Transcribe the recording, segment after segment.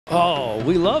Oh,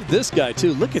 we love this guy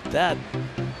too. Look at that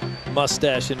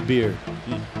mustache and beard.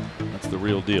 That's the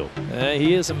real deal.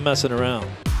 He isn't messing around.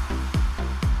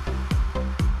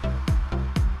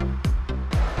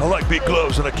 I like big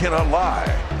gloves and I cannot lie.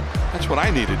 That's what I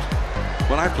needed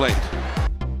when I played.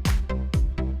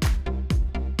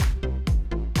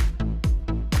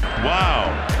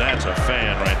 Wow, that's a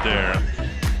fan right there.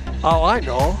 Oh, I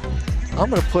know. I'm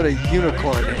going to put a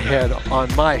unicorn head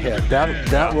on my head.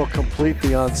 That will complete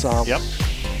the ensemble. Yep.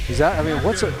 Is that? I mean,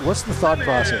 what's the thought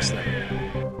process there?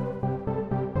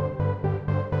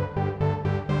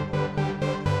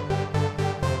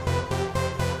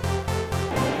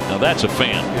 Now that's a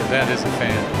fan. Yeah, that is a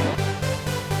fan.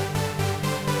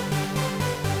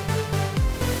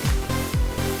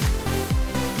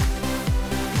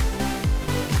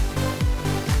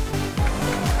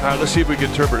 All right, let's see if we can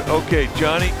interpret it. Okay,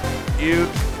 Johnny, you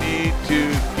need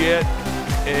to get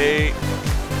a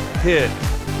hit.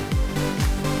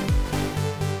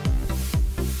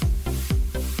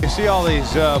 You see all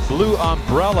these blue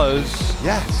umbrellas.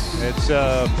 Yes. It's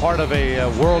part of a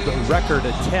world record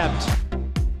attempt.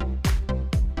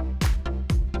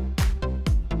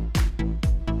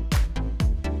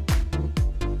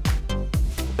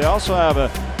 They also have a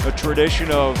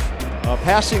tradition of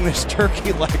passing this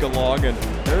turkey leg along, and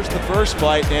there's the first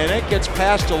bite, and it gets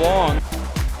passed along.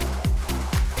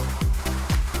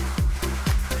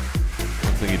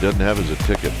 One thing he doesn't have is a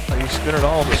ticket. He's spinning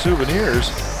all the souvenirs.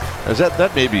 Is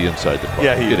that may be inside the park?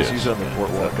 Yeah, he It is. He's on the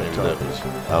boardwalk. Maybe that was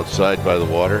outside by the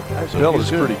water. That bill is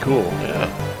pretty cool. Yeah.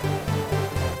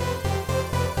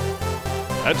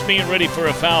 That's being ready for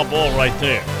a foul ball right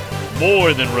there.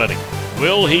 More than ready.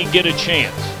 Will he get a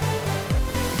chance?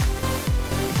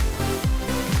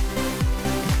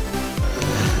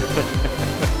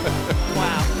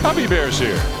 Wow. Cubby Bear's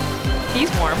here. He's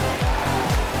warm.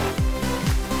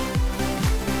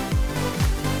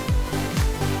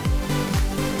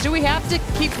 Do we have to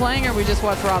keep playing or we just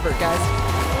watch Robert, guys?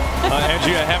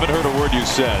 Angie, I haven't heard a word you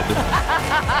said.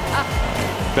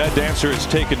 Bad dancer has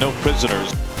taken no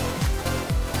prisoners.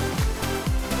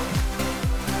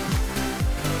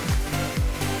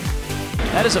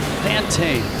 That is a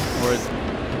plantain, or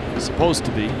it's supposed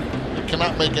to be. You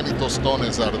cannot make any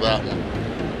tostones out of that one.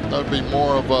 That would be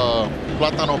more of a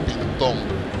plátano pintón.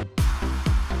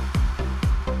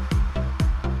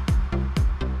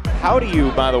 How do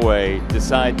you, by the way,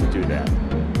 decide to do that?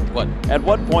 What? At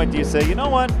what point do you say, you know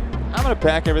what, I'm going to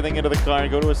pack everything into the car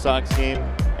and go to a Sox game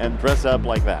and dress up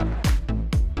like that?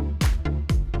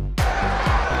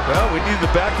 Well, we need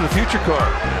the Back to the Future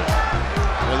car.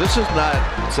 Well, this is not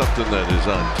something that is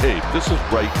on tape. This is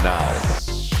right now.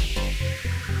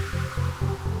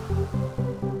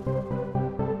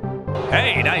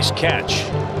 Hey, nice catch.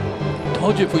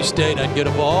 Told you if we stayed, I'd get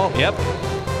a ball. Yep.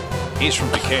 He's from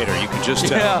Decatur. You can just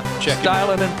tell. Yeah,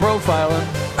 styling and profiling.